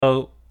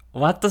So,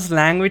 what does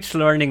language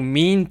learning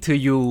mean to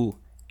you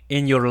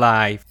in your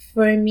life?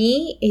 For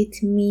me,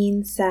 it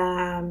means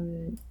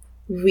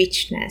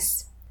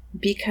richness,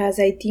 because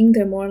I think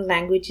the more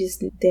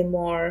languages, the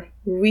more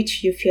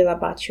rich you feel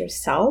about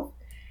yourself.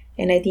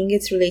 And I think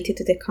it's related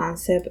to the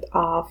concept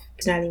of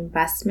personal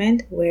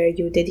investment, where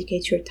you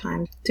dedicate your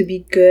time to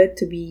be good,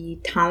 to be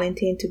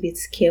talented, to be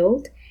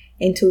skilled,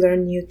 and to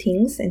learn new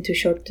things and to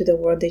show to the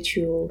world that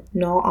you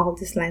know all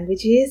these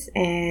languages.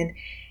 And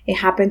it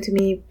happened to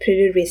me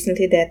pretty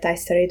recently that I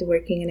started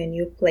working in a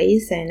new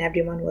place and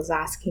everyone was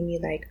asking me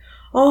like,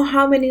 oh,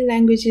 how many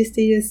languages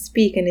do you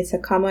speak? And it's a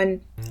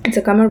common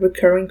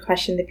recurring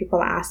question that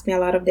people ask me a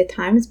lot of the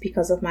times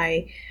because of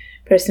my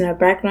personal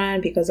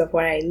background, because of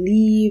where I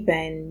live,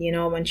 and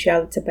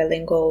Montreal, it's a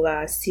bilingual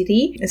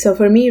city. So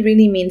for me, it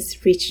really means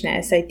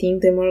richness. I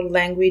think the more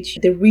language,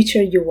 the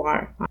richer you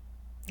are.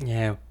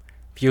 Yeah,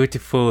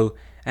 beautiful.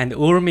 And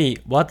Urmi,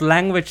 what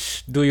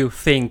language do you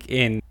think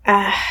in?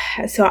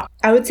 So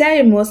I would say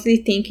I mostly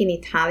think in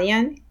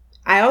Italian.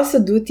 I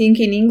also do think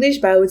in English,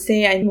 but I would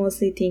say I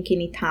mostly think in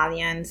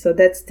Italian. So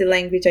that's the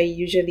language I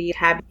usually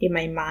have in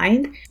my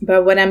mind.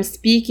 But when I'm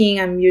speaking,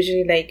 I'm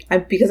usually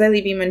because I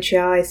live in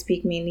Montreal, I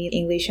speak mainly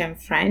English and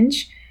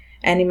French.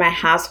 And in my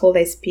household,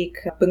 I speak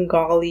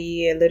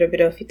Bengali, a little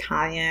bit of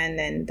Italian,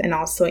 and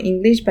also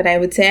English. But I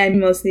would say I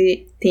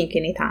mostly think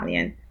in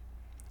Italian.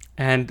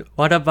 And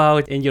what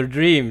about in your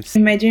dreams?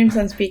 In my dreams,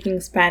 I'm speaking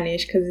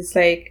Spanish because it's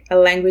like a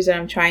language that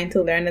I'm trying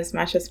to learn as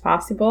much as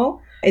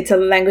possible. It's a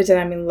language that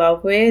I'm in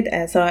love with.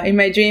 And so in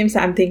my dreams,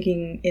 I'm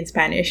thinking in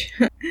Spanish.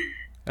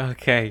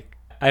 Okay.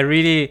 I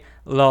really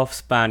love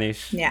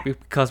Spanish. Yeah.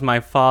 Because my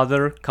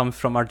father comes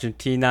from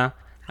Argentina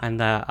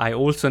and I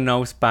also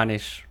know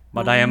Spanish.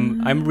 But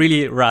I'm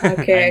really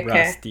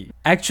rusty.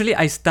 Actually,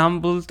 I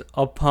stumbled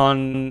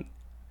upon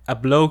a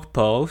blog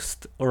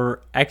post,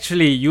 or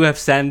actually you have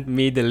sent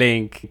me the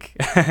link,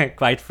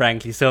 quite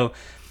frankly. So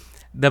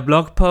the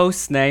blog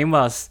post's name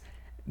was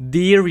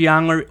Dear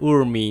Younger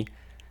Urmi.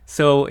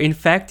 So in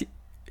fact,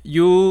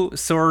 you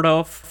sort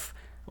of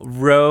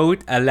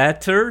wrote a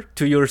letter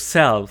to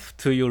yourself,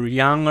 to your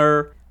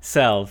younger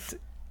self.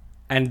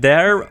 And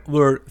there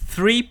were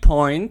 3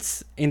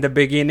 points in the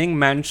beginning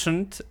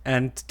mentioned,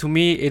 and to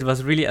me it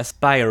was really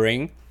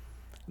inspiring.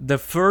 The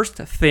first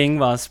thing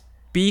was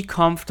be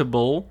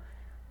comfortable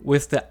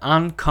with the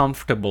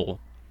uncomfortable.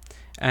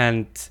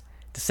 And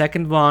the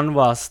second one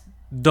was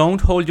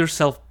don't hold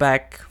yourself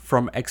back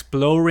from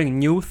exploring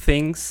new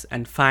things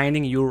and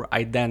finding your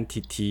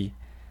identity.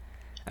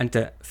 And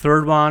the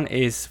third one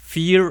is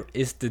fear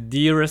is the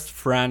dearest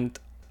friend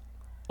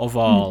of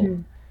all.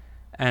 Mm-hmm.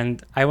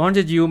 And I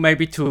wanted you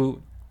maybe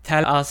to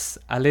tell us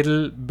a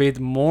little bit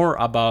more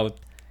about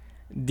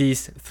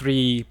these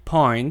 3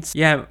 points.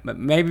 Yeah,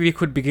 maybe we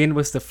could begin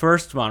with the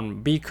first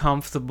one. Be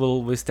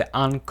comfortable with the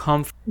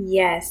uncomfortable.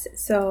 Yes,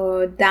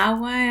 so that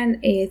one,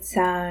 it's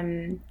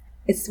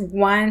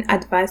one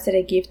advice that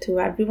I give to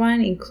everyone,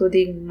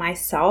 including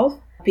myself,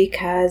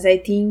 because I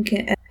think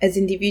as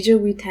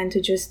individuals, we tend to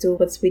just do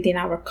what's within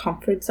our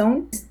comfort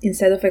zone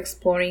instead of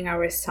exploring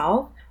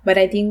ourselves. But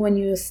I think when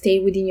you stay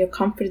within your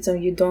comfort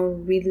zone, you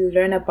don't really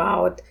learn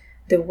about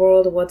the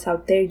world, what's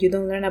out there. You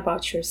don't learn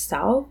about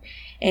yourself.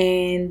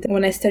 And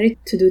when I started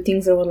to do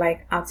things that were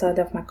like outside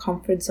of my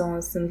comfort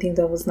zone, something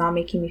that was not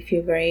making me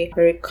feel very,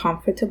 very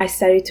comfortable, I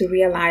started to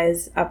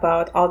realize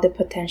about all the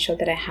potential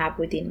that I have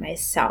within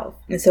myself.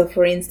 And so,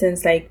 for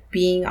instance, like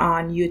being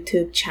on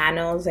YouTube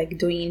channels, like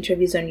doing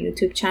interviews on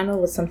YouTube channel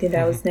was something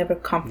that I was never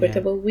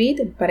comfortable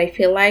with. But I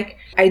feel like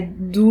I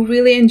do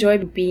really enjoy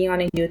being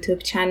on a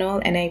YouTube channel,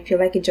 and I feel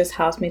like it just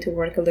helps me to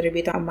work a little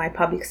bit on my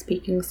public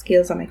speaking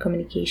skills, on my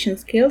communication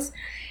skills.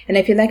 And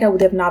I feel like I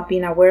would have not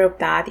been aware of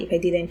that if I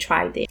didn't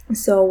try this.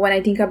 So when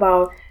I think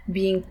about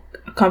being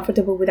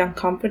comfortable with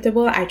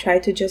uncomfortable, I try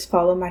to just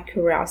follow my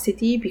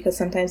curiosity, because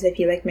sometimes I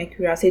feel like my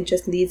curiosity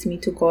just leads me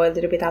to go a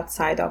little bit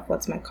outside of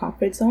what's my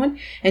comfort zone,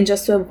 and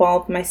just to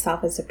evolve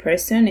myself as a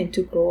person and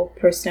to grow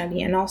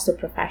personally and also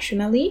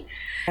professionally.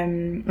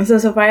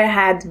 So far I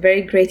had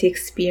very great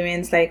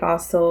experience, like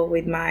also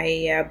with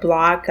my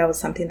blog. That was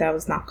something that I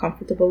was not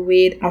comfortable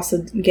with.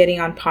 Also getting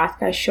on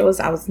podcast shows,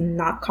 I was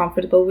not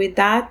comfortable with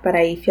that, but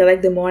I feel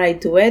like the more I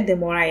do it, the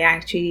more I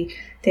actually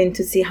tend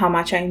to see how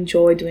much I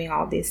enjoy doing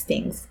all these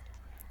things.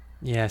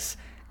 Yes,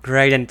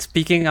 great. And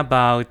speaking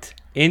about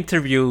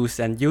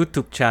interviews and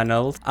YouTube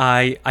channels,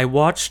 I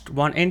watched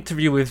one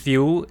interview with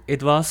you.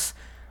 It was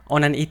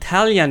on an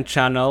Italian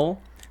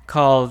channel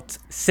called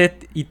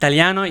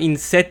Italiano in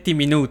 7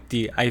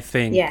 minuti, I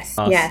think. Yes.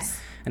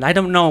 And I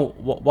don't know,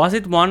 was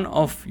it one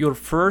of your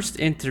first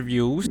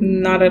interviews?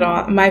 Not at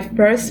all. My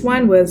first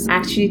one was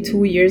actually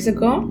 2 years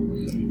ago,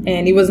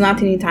 and it was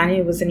not in Italian,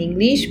 it was in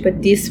English.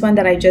 But this one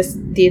that I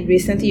just did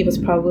recently, it was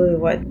probably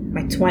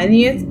my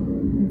 20th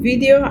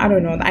video. I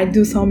don't know. I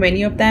do so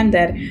many of them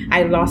that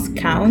I lost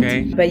count.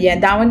 Okay. But yeah,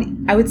 that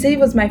one, I would say it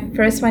was my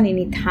first one in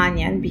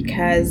Italian,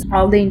 because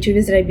all the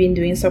interviews that I've been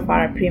doing so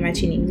far are pretty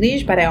much in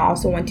English, but I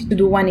also wanted to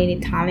do one in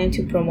Italian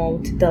to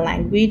promote the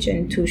language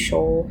and to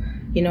show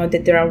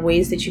that there are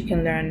ways that you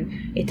can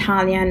learn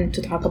Italian,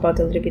 to talk about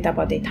a little bit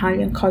about the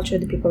Italian culture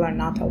that people are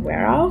not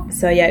aware of.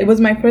 So yeah, it was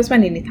my first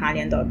one in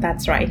Italian though.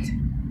 That's right.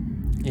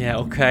 Yeah,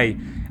 okay.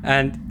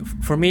 And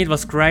for me, it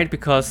was great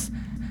because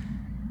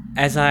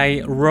as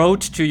I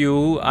wrote to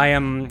you, I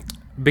am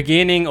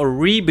beginning or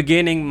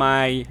re-beginning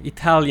my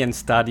Italian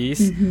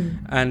studies,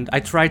 and I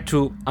tried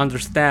to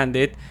understand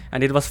it.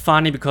 And it was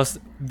funny because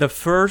the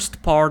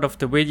first part of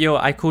the video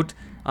I could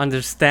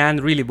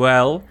understand really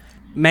well,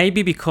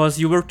 maybe because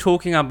you were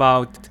talking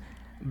about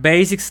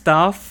basic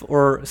stuff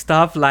or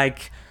stuff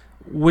like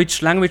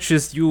which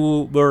languages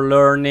you were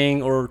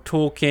learning or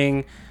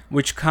talking,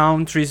 which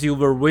countries you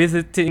were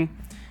visiting.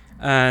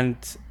 And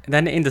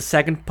then in the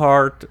second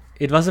part,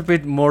 it was a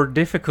bit more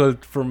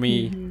difficult for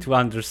me to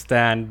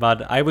understand,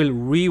 but I will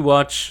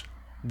rewatch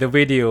the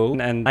video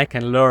and I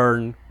can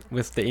learn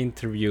with the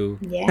interview.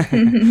 Yeah.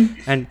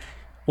 And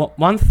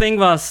one thing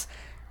was,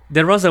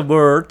 there was a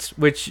word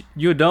which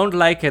you don't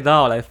like at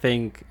all, I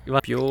think.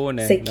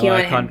 Secchione. No,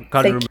 I can't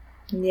remember.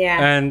 Yeah.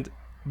 And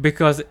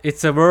because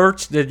it's a word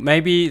that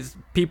maybe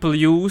people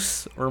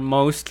use, or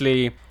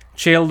mostly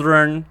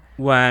children,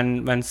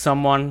 when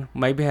someone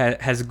maybe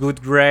has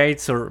good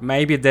grades, or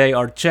maybe they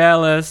are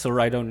jealous, or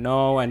I don't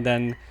know, and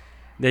then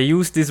they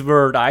use this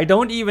word. I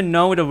don't even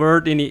know the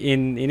word in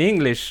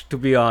English, to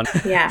be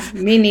honest. Yeah,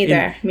 me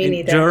neither.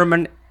 In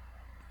German,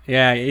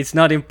 yeah, it's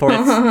not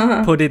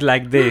important. Put it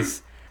like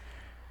this.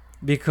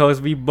 Because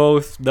we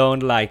both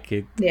don't like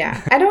it.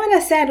 Yeah. I don't want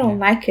to say I don't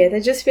like it. I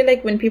just feel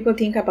like when people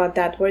think about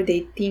that word,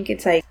 they think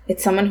it's like,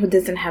 it's someone who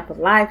doesn't have a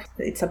life.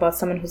 It's about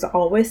someone who's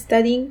always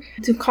studying.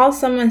 To call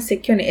someone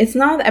secchione, it's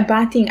not a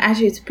bad thing.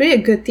 Actually, it's pretty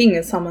a good thing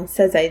if someone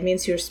says that. It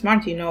means you're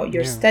smart,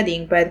 you're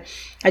studying. But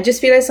I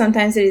just feel like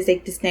sometimes there is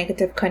like this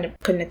negative kind of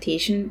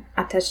connotation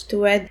attached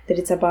to it. That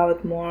it's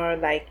about more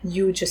like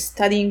you just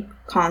studying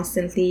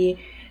constantly.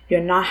 You're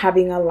not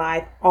having a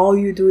life. All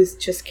you do is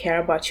just care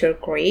about your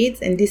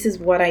grades. And this is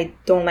what I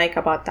don't like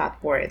about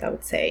that word, I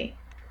would say.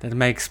 That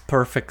makes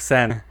perfect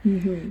sense.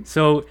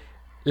 So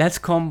let's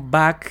come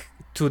back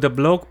to the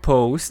blog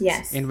post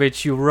in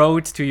which you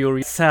wrote to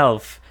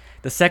yourself.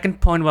 The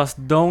second point was,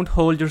 don't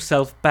hold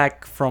yourself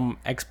back from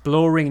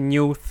exploring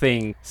new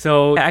things.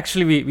 So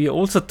actually we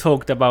also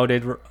talked about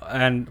it.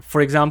 And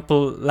for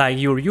example, like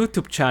your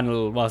YouTube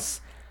channel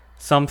was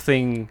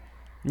something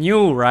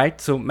new,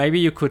 right? So maybe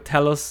you could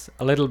tell us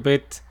a little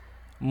bit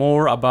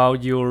more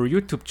about your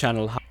YouTube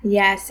channel.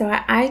 Yeah, so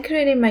I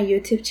created my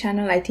YouTube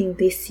channel, I think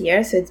this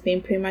year. So it's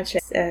been pretty much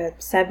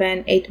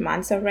 7-8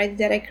 months already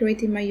that I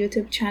created my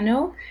YouTube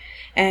channel.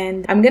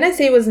 And I'm gonna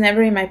say it was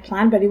never in my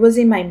plan, but it was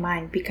in my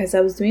mind because I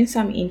was doing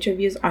some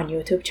interviews on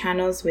YouTube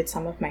channels with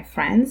some of my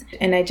friends,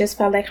 and I just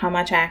felt like how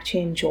much I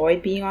actually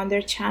enjoyed being on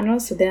their channel.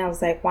 So then I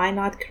was like, why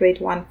not create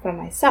one for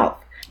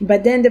myself?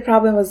 But then the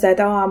problem was that,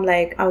 I'm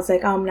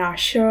not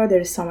sure.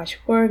 There's so much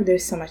work.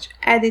 There's so much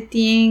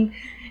editing.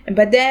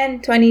 But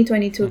then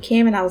 2022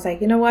 came and I was like,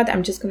 you know what?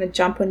 I'm just going to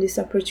jump on this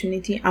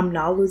opportunity. I'm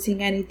not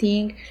losing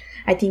anything.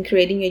 I think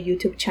creating a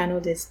YouTube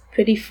channel is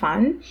pretty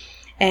fun.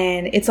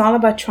 And it's all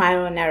about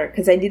trial and error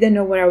because I didn't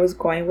know where I was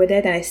going with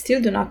it. And I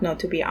still do not know,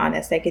 to be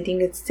honest. Like, I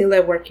think it's still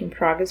a work in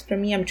progress for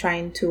me. I'm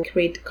trying to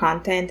create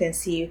content and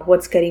see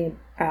what's getting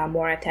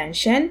more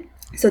attention.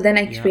 So then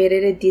I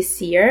created it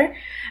this year.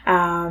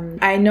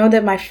 I know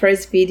that my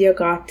first video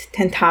got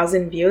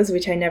 10,000 views,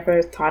 which I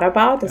never thought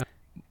about.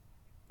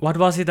 What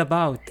was it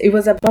about? It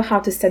was about how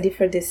to study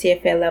for the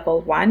CFA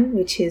level 1,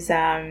 which is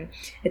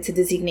it's a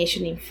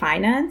designation in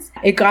finance.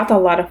 It got a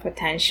lot of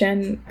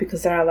attention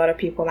because there are a lot of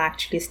people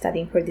actually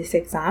studying for this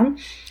exam.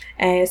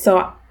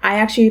 So I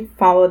actually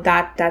followed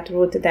that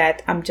route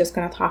that I'm just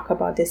going to talk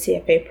about the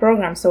CFA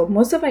program. So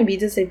most of my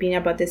videos have been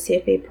about the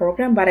CFA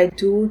program, but I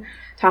do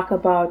talk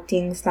about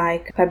things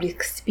like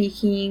public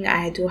speaking.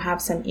 I do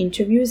have some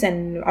interviews,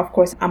 and of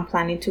course I'm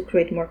planning to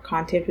create more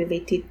content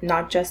related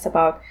not just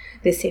about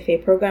the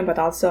CFA program, but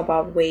also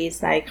about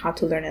ways like how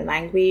to learn a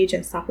language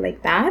and stuff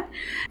like that.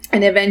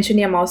 And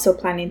eventually I'm also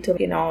planning to,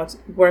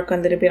 work a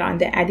little bit on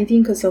the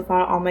editing, because so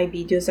far all my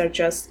videos are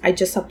I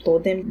just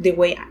upload them the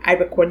way I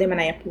record them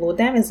and I upload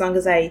them. As long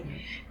as I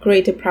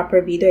create a proper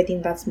video, I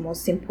think that's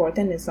most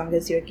important, as long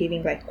as you're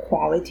giving like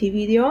quality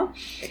video.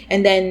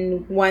 And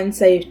then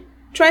once I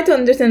try to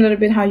understand a little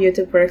bit how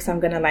YouTube works, I'm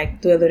gonna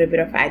like do a little bit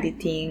of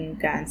editing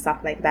and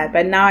stuff like that.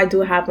 But now I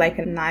do have like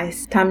a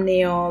nice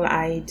thumbnail.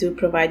 I do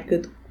provide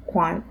good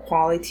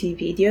quality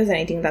videos, and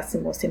I think that's the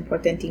most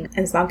important thing,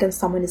 as long as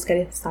someone is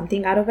getting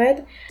something out of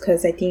it,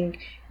 because I think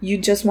you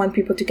just want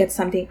people to get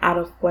something out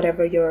of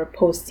whatever you're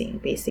posting,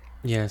 basically.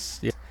 Yes,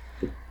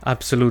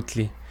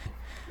 absolutely.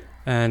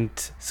 And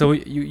so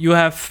you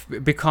have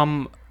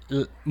become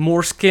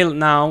more skilled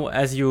now,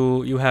 as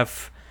you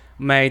have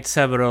made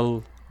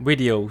several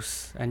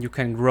videos, and you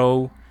can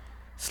grow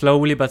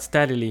slowly but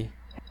steadily.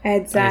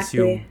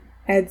 Exactly.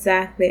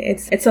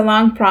 It's a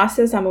long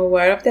process, I'm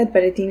aware of that,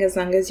 but I think as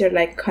long as you're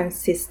like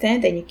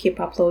consistent and you keep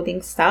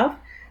uploading stuff,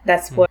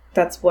 that's what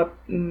that's what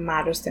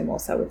matters the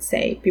most, I would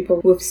say. People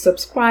will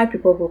subscribe,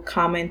 people will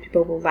comment,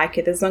 people will like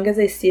it. As long as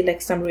I see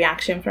like some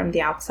reaction from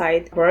the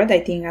outside world, I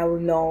think I will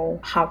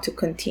know how to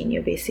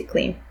continue,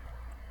 basically.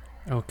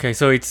 Okay,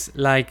 so it's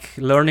like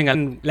learning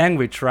a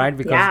language, right?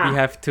 Because we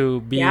have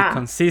to be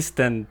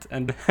consistent,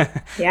 and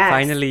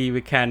finally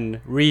we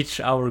can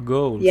reach our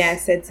goals.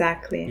 Yes,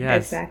 exactly.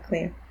 Yes.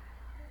 Exactly.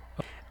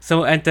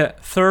 So, and the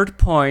third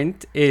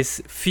point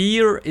is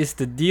fear is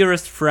the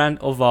dearest friend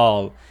of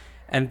all.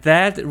 And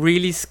that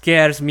really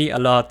scares me a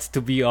lot,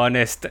 to be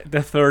honest,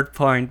 the third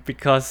point,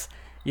 because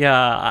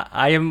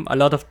I am a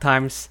lot of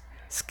times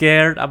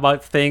scared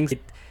about things.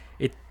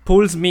 It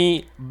pulls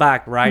me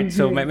back, right? Mm-hmm.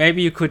 So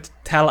maybe you could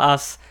tell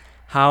us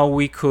how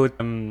we could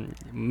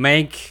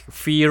make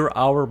fear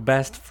our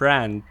best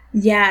friend.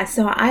 Yeah,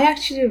 so I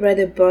actually read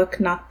a book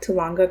not too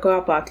long ago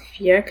about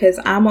fear, because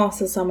I'm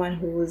also someone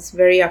who's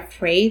very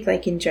afraid,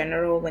 like in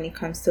general, when it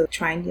comes to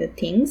trying new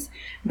things.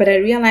 But I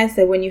realized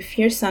that when you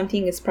fear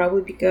something, it's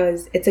probably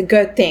because it's a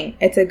good thing.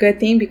 It's a good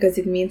thing because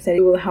it means that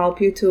it will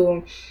help you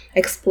to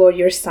explore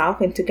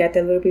yourself and to get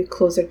a little bit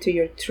closer to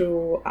your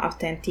true,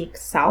 authentic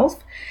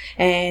self.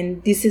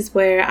 And this is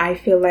where I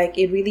feel like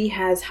it really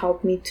has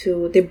helped me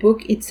the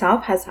book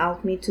itself has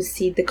helped me to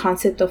see the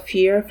concept of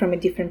fear from a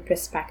different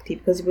perspective,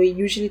 because we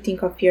usually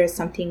think of fear as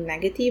something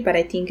negative, but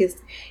I think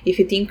if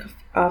you think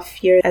of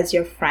fear as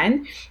your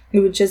friend, it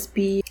would just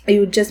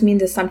mean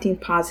that something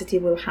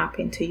positive will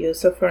happen to you.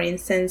 So for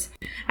instance,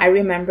 I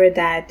remember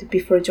that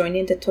before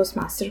joining the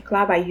Toastmaster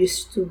Club, I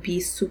used to be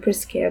super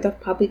scared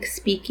of public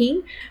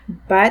speaking,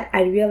 but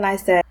I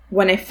realized that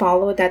when I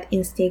followed that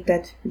instinct,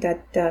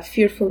 that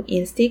fearful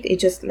instinct, it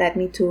just led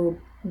me to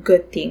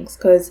good things.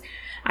 Because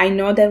I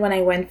know that when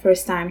I went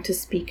first time to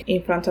speak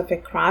in front of a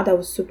crowd, I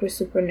was super,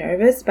 super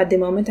nervous. But the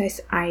moment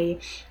I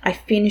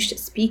finished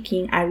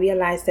speaking, I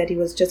realized that it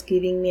was just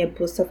giving me a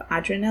boost of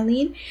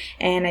adrenaline.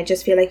 And I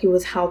just feel like it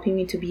was helping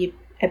me to be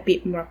a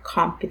bit more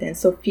confident.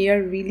 So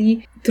fear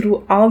really,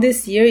 through all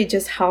this year, it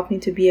just helped me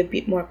to be a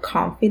bit more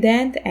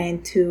confident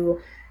and to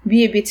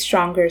be a bit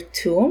stronger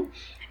too.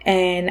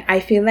 And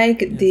I feel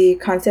like the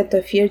concept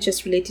of fear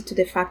just related to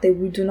the fact that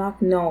we do not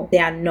know the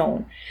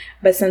unknown.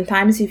 But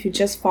sometimes if you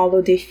just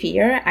follow the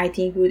fear, I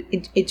think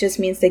it just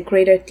means that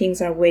greater things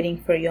are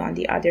waiting for you on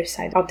the other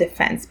side of the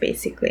fence,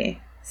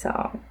 basically.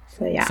 So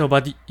yeah. So,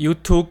 but you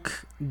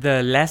took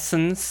the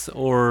lessons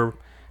or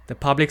the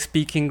public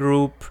speaking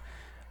group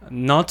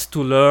not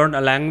to learn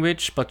a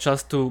language, but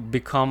just to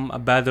become a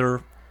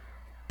better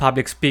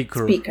public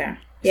speaker.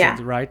 Yeah.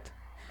 Right?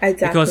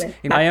 Exactly. Because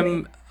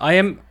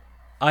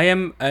I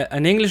am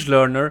an English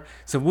learner,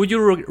 so would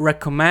you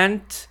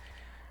recommend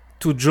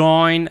to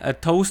join a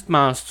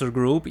Toastmaster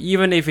group,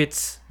 even if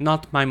it's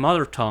not my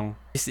mother tongue?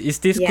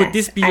 Could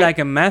this be like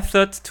a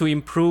method to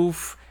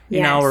improve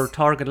in our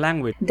target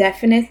language?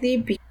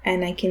 Definitely,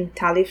 and I can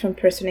tell you from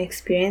personal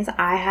experience,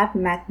 I have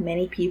met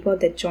many people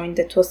that joined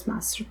the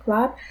Toastmaster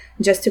Club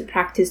just to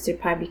practice their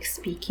public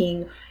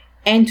speaking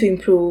and to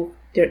improve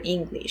their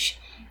English.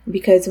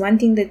 Because one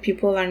thing that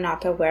people are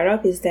not aware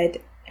of is that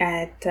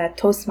at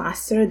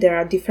Toastmaster, there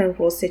are different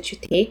roles that you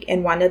take,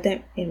 and one of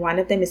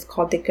them is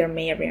called the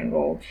grammarian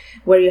role,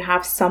 where you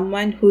have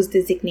someone who's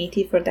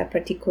designated for that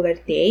particular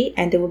day,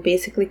 and they will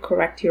basically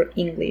correct your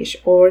English,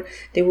 or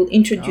they will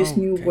introduce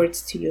new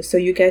words to you. So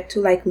you get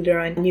to like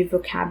learn new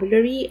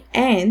vocabulary,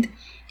 and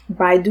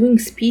by doing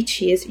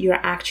speeches, you're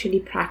actually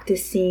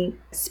practicing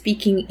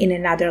speaking in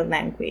another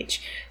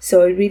language.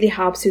 So it really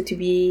helps you to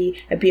be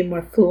a bit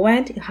more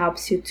fluent. It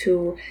helps you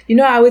to,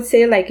 I would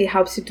say like it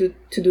helps you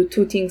to do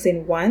two things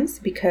in once,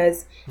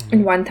 because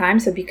in one time.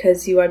 So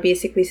because you are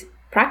basically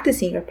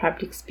practicing your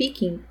public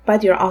speaking,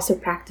 but you're also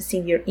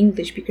practicing your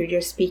English because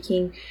you're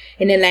speaking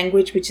in a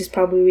language which is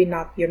probably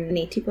not your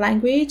native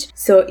language.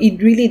 So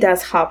it really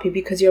does help you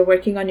because you're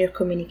working on your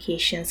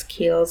communication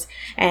skills,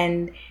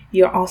 and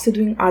you're also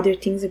doing other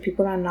things that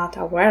people are not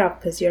aware of,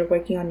 because you're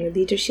working on your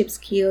leadership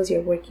skills, you're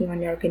working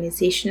on your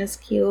organizational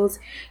skills.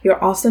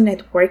 You're also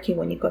networking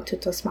when you go to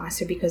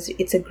Toastmaster, because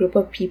it's a group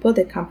of people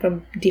that come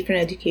from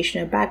different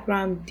educational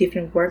background,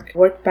 different work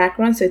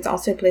backgrounds. So it's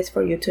also a place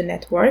for you to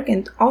network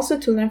and also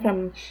to learn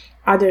from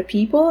other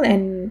people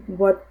and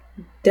what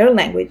their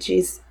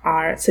languages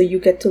are. So you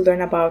get to learn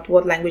about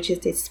what languages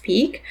they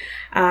speak.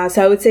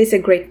 So I would say it's a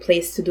great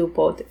place to do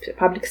both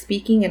public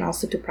speaking and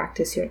also to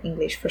practice your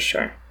English for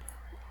sure.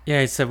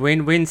 Yeah, it's a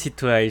win-win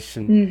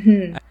situation.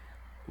 Mm-hmm.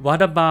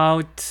 What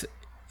about,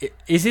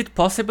 is it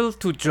possible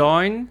to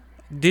join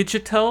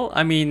digital,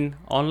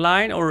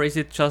 online, or is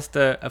it just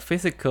a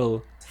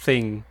physical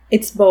thing?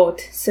 It's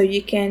both. So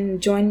you can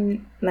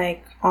join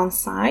like on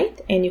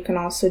site, and you can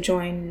also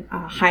join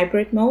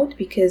hybrid mode,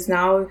 because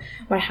now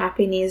what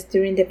happened is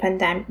during the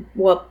pandemic,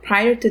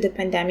 prior to the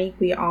pandemic,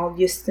 we all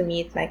used to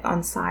meet like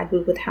on site.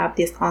 We would have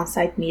these on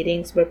site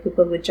meetings where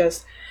people would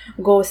just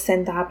go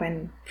stand up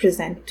and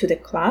present to the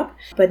club.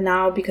 But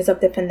now, because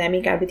of the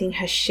pandemic, everything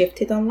has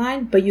shifted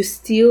online, but you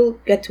still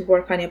get to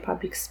work on your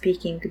public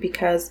speaking,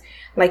 because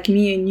like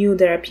me and you,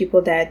 there are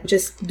people that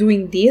just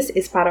doing this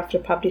is part of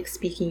your public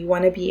speaking. You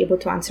want to be able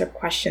to answer answer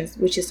questions,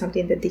 which is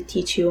something that they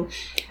teach you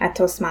at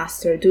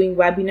Toastmaster. Doing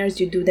webinars,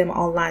 you do them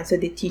online, so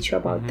they teach you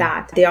about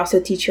that. They also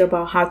teach you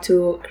about how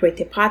to create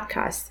a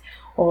podcast,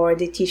 or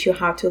they teach you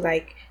how to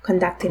like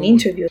conduct an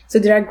interview. So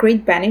there are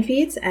great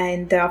benefits,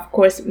 and of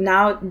course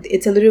now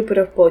it's a little bit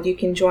of both. You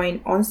can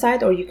join on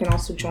site, or you can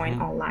also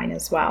join online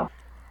as well.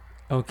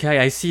 Okay,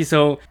 I see.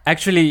 So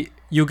actually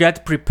you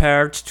get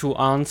prepared to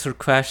answer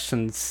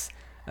questions,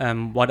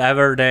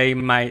 whatever they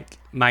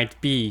might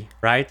be,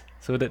 right?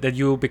 So that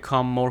you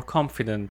become more confident.